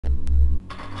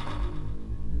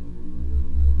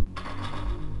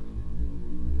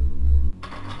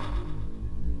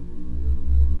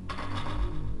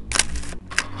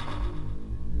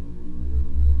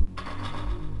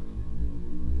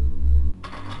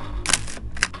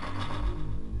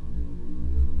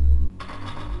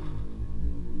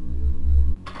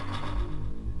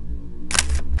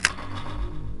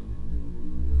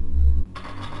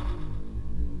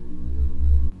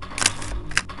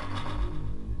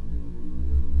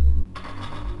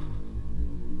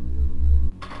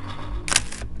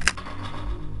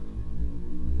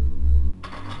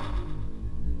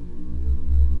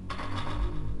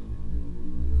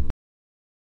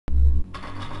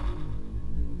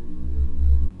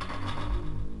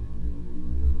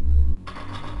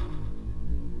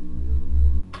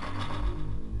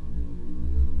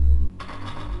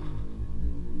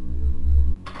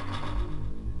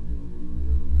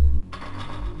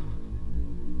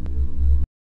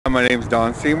My name's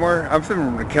Don Seymour. I'm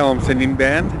from the Kamloops Indian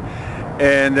Band,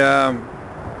 and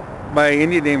my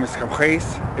Indian name is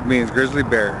Kamloops. It means grizzly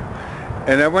bear.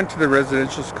 And I went to the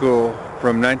residential school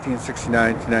from 1969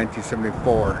 to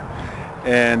 1974.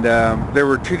 And there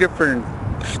were two different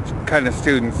kind of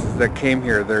students that came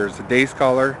here. There's a day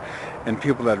scholar and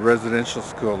people at residential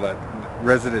school, that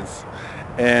residents.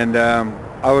 And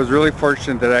I was really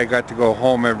fortunate that I got to go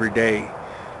home every day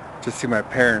to see my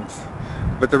parents.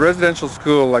 But the residential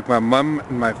school, like my mom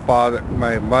and my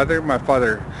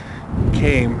father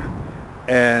came,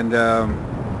 and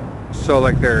so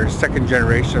like they're second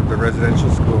generation of the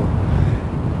residential school.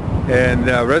 And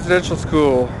residential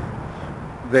school,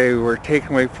 they were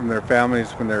taken away from their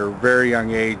families when they were very young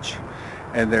age,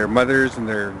 and their mothers and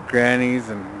their grannies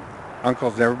and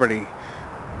uncles and everybody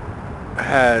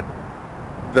had,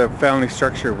 the family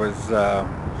structure was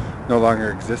no longer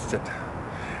existed.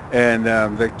 And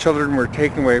the children were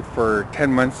taken away for 10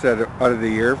 months out of the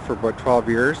year for about 12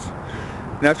 years.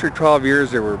 And after 12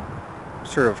 years, they were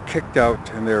sort of kicked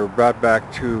out and they were brought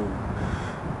back to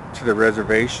the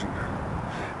reservation.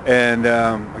 And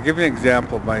I'll give you an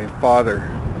example. My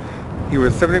father, he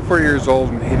was 74 years old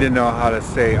and he didn't know how to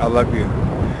say "I love you"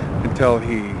 until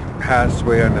he passed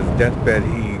away on his deathbed.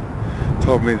 He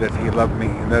told me that he loved me,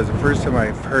 and that was the first time I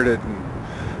heard it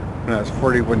when I was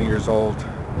 41 years old.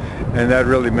 And that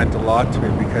really meant a lot to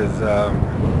me because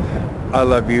 "I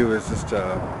love you" is just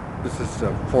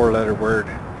a four-letter word.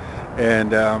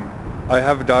 And I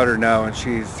have a daughter now, and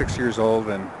she's 6 years old,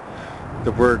 and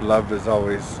the word love is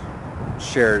always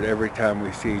shared every time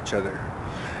we see each other.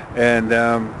 And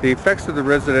the effects of the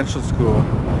residential school,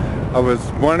 I was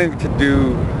wanting to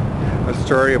do a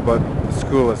story about the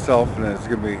school itself, and it's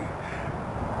going to be,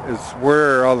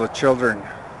 where are all the children?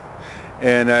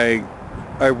 And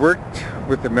I worked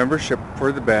with the membership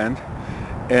for the band,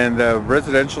 and the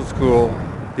residential school,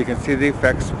 you can see the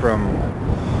effects from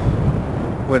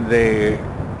when they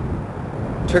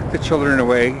took the children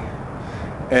away,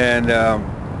 and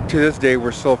to this day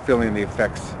we're still feeling the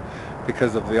effects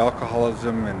because of the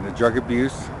alcoholism and the drug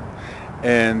abuse,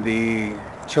 and the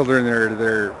children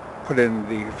they're put in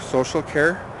the social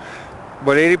care.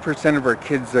 About 80% of our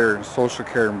kids are in social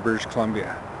care in British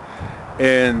Columbia.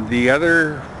 And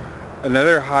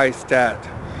another high stat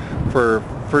for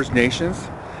First Nations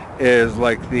is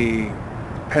like the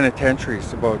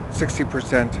penitentiaries. About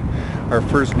 60% are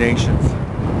First Nations.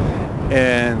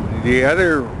 And the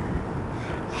other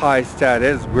high stat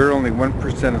is we're only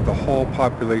 1% of the whole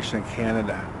population in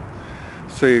Canada.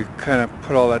 So you kind of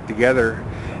put all that together,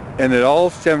 and it all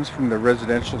stems from the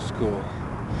residential school.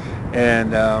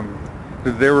 And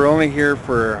they were only here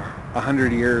for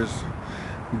 100 years,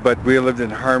 but we lived in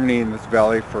harmony in this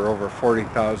valley for over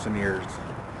 40,000 years.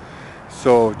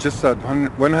 So just that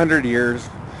 100 years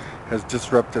has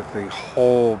disrupted the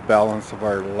whole balance of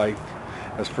our life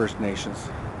as First Nations.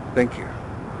 Thank you.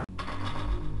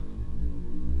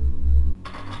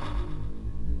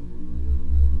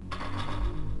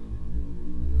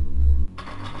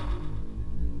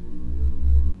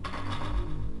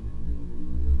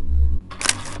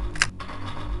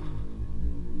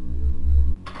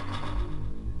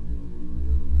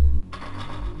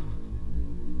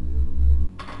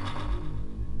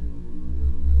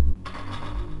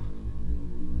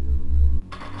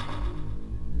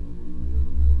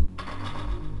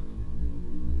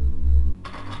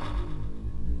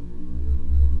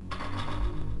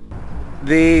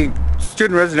 The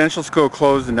student residential school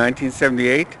closed in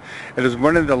 1978. It was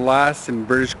one of the last in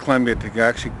British Columbia to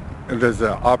actually, it was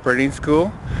an operating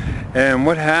school. And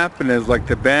what happened is, like,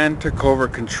 the band took over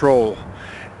control,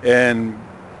 and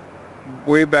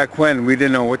way back when we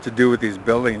didn't know what to do with these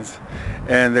buildings.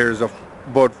 And there's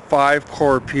about 5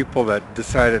 core people that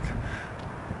decided,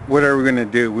 what are we going to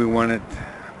do?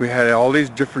 We had all these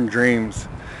different dreams,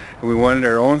 and we wanted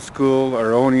our own school,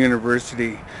 our own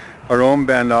university, our own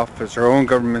band office, our own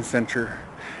government center.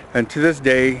 And to this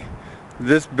day,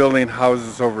 this building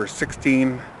houses over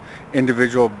 16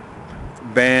 individual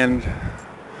band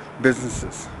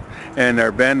businesses. And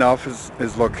our band office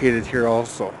is located here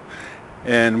also.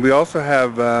 And we also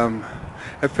have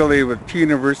affiliated with 2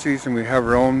 universities, and we have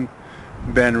our own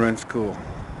band run school.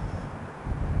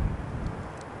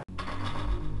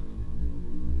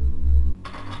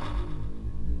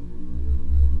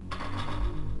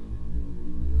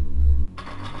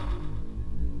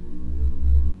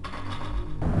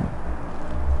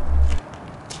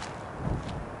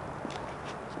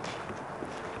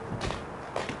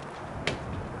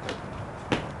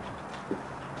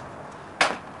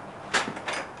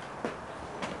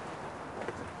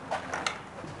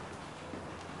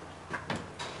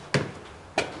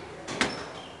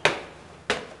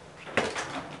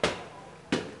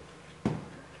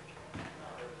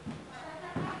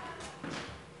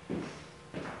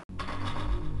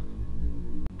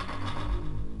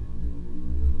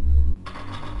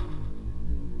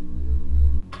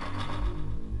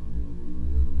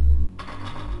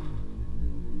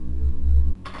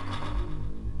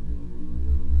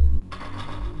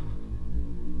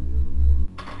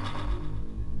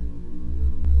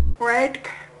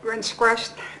 and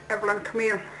squashed Evelyn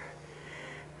Camille.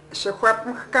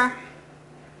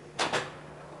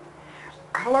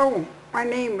 Hello, my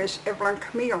name is Evelyn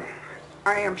Camille.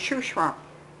 I am shoe swap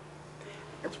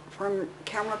from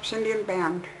Kamloops Indian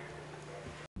Band.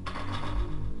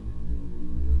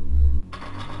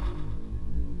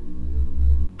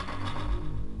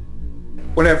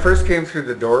 When I first came through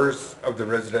the doors of the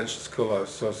residential school, I was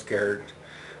so scared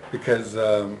because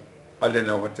I didn't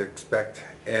know what to expect.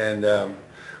 And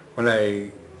when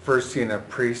I first seen a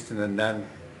priest and a nun,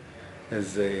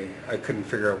 I couldn't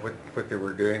figure out what they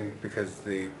were doing because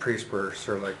the priests were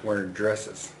sort of like wearing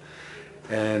dresses.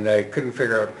 And I couldn't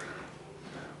figure out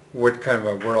what kind of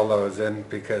a world I was in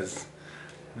because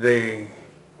they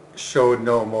showed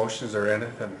no emotions or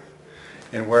anything.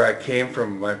 And where I came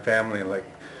from, my family, like,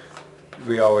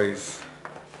 we always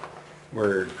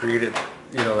were greeted,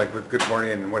 like with good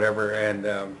morning and whatever, and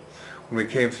when we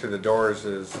came through the doors,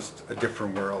 it was just a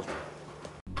different world.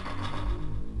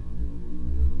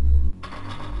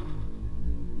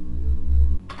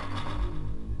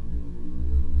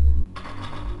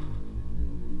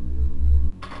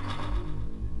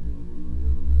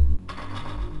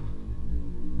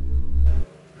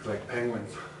 It's like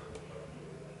penguins.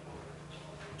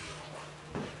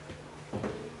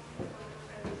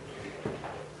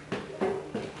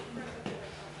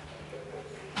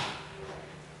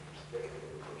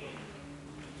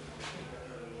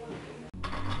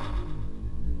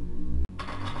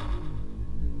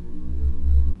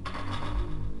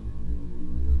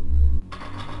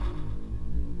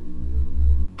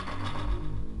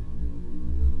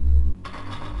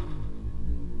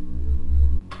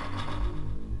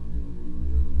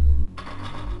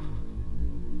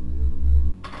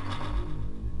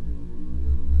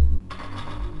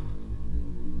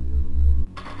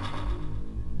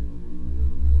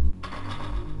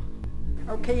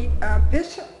 Okay,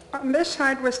 on this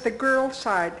side was the girls'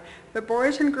 side. The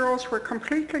boys and girls were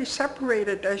completely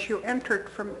separated as you entered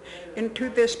into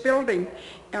this building.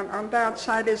 And on that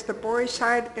side is the boys'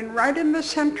 side, and right in the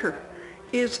center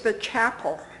is the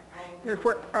chapel,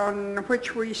 on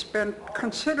which we spent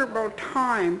considerable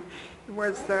time. It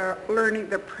was learning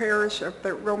the prayers of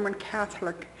the Roman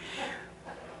Catholic.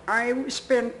 I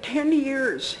spent 10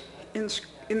 years in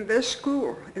this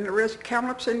school, in the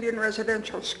Kamloops Indian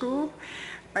Residential School.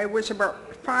 I was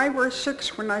about 5 or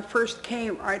 6 when I first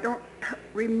came. I don't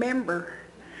remember,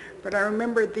 but I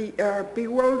remember the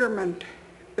bewilderment,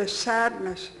 the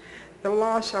sadness, the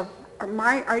loss of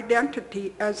my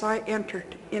identity as I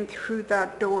entered in through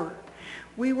that door.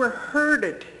 We were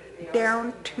herded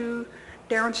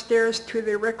downstairs to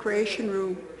the recreation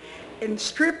room and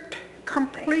stripped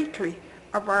completely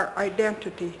of our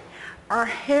identity. Our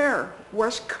hair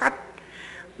was cut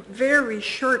very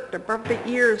short above the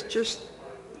ears,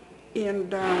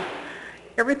 and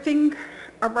everything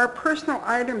of our personal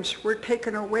items were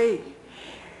taken away.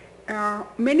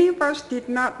 Many of us did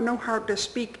not know how to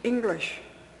speak English,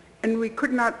 and we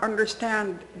could not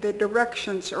understand the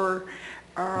directions or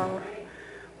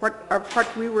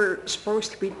what we were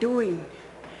supposed to be doing.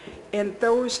 And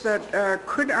those that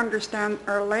could understand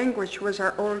our language was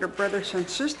our older brothers and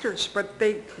sisters, but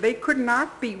they could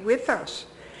not be with us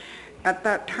at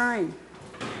that time.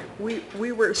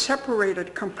 We were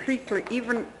separated completely.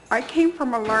 Even I came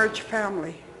from a large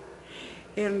family,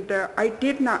 and I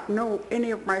did not know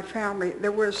any of my family.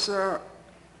 There was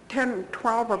 10,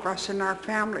 12 of us in our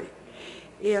family,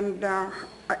 and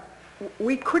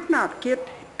we could not get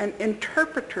an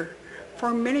interpreter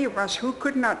for many of us who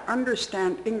could not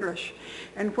understand English.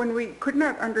 And when we could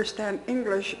not understand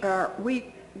English,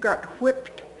 we got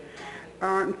whipped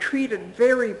and treated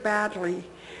very badly.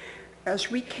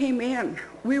 As we came in,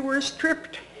 we were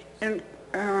stripped, and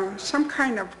some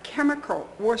kind of chemical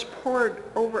was poured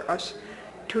over us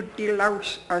to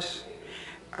delouse us.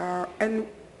 And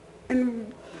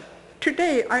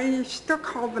today, I still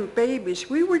call them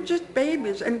babies. We were just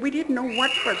babies, and we didn't know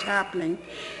what was happening.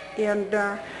 And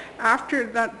after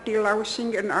that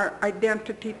delousing and our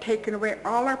identity taken away,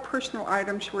 all our personal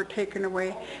items were taken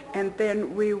away, and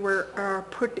then we were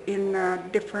put in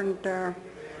different,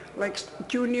 like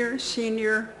junior,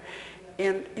 senior,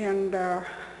 and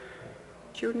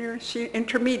junior, senior,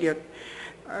 intermediate.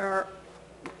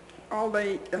 All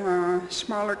the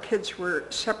smaller kids were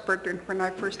separate when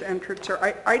I first entered, so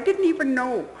I didn't even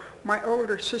know my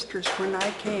older sisters when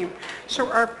I came.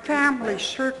 So our family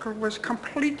circle was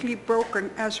completely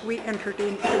broken as we entered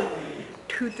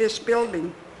into this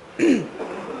building.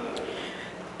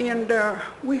 And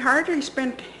we hardly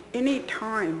spent any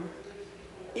time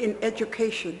in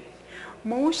education.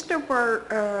 Most of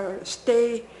our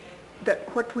stay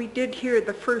that what we did here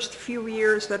the first few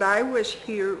years that I was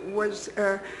here was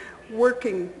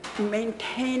working,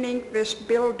 maintaining this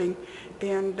building,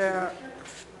 and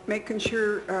making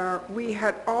sure we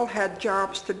all had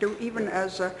jobs to do. Even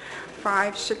as a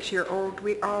 5-6-year-old,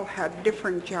 we all had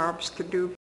different jobs to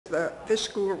do. This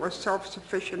school was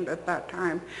self-sufficient at that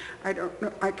time. I don't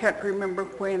know, I can't remember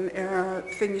when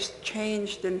things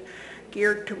changed and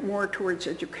geared more towards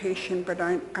education, but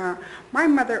my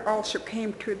mother also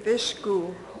came to this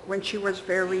school when she was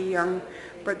very young,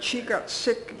 but she got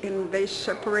sick and they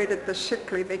separated the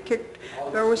sickly. They kicked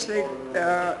those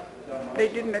they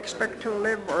didn't expect to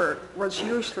live or was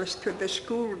useless to the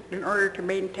school in order to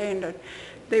maintain it.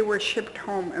 They were shipped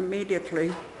home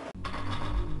immediately.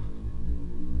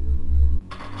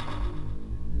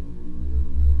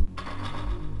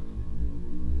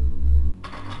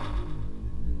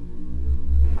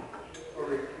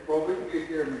 Well, we can get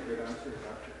here and we go downstairs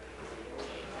after.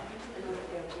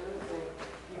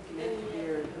 You can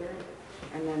interview it here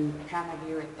and then kind of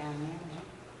view it down there.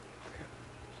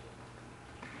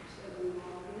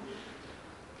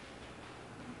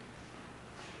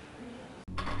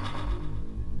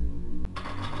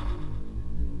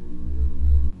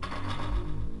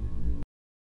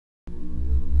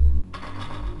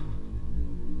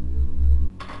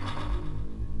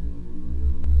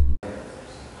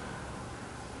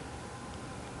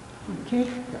 Okay. I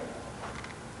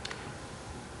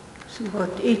was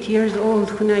about 8 years old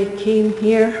when I came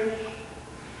here,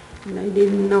 and I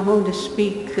didn't know how to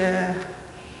speak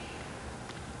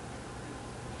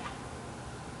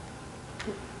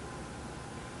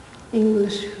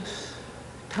English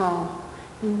at all.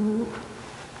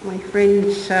 My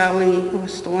friend Sally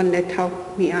was the one that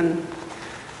helped me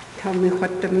tell me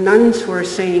what the nuns were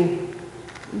saying.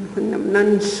 And when the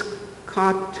nuns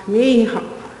caught me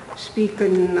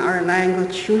speaking our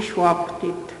language, Shuswap,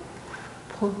 they'd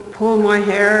pull my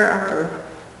hair or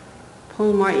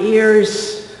pull my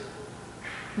ears.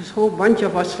 There's a whole bunch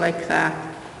of us like that.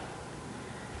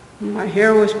 My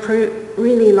hair was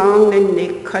really long, and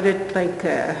they cut it like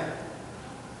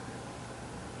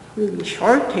really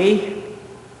short, eh?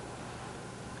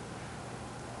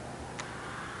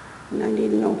 And I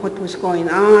didn't know what was going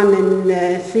on, and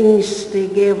the things they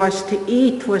gave us to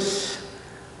eat was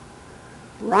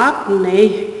rotten,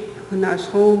 eh? When I was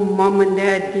home, Mom and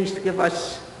Dad used to give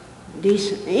us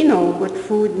decent, good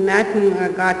food and that. When I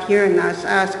got here and I was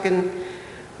asking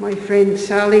my friend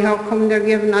Sally, how come they're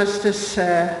giving us this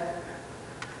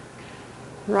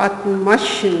rotten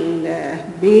mush, and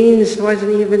beans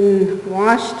wasn't even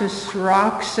washed, there's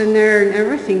rocks in there and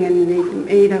everything, and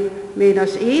they made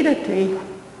us eat it, eh?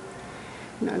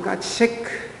 And I got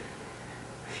sick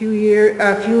a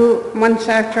few months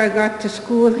after I got to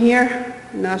school here.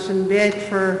 And I was in bed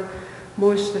for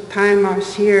most of the time I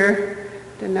was here.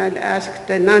 Then I'd ask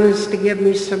the nuns to give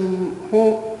me some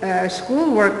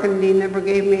school work, and they never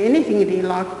gave me anything. They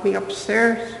locked me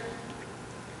upstairs.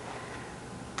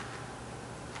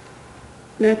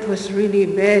 That was really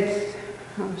bad.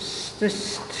 I was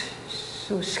just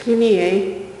so skinny,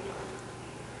 eh?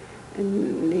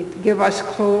 And they'd give us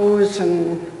clothes,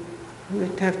 and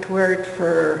we'd have to wear it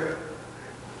for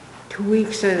 2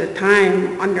 weeks at a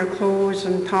time, underclothes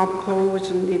and top clothes,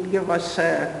 and they'd give us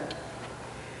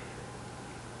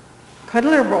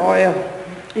cuddler oil,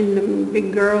 and the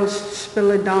big girls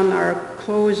spill it down our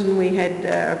clothes, and we had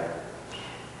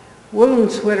woolen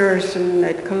sweaters, and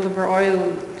that cuddler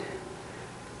oil,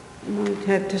 we'd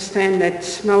have to stand that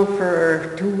smell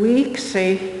for 2 weeks,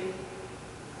 eh?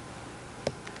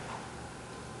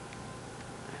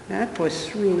 That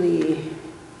was really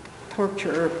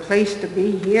torture place to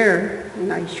be here,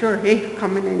 and I sure hate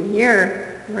coming in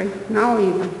here right now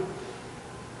even.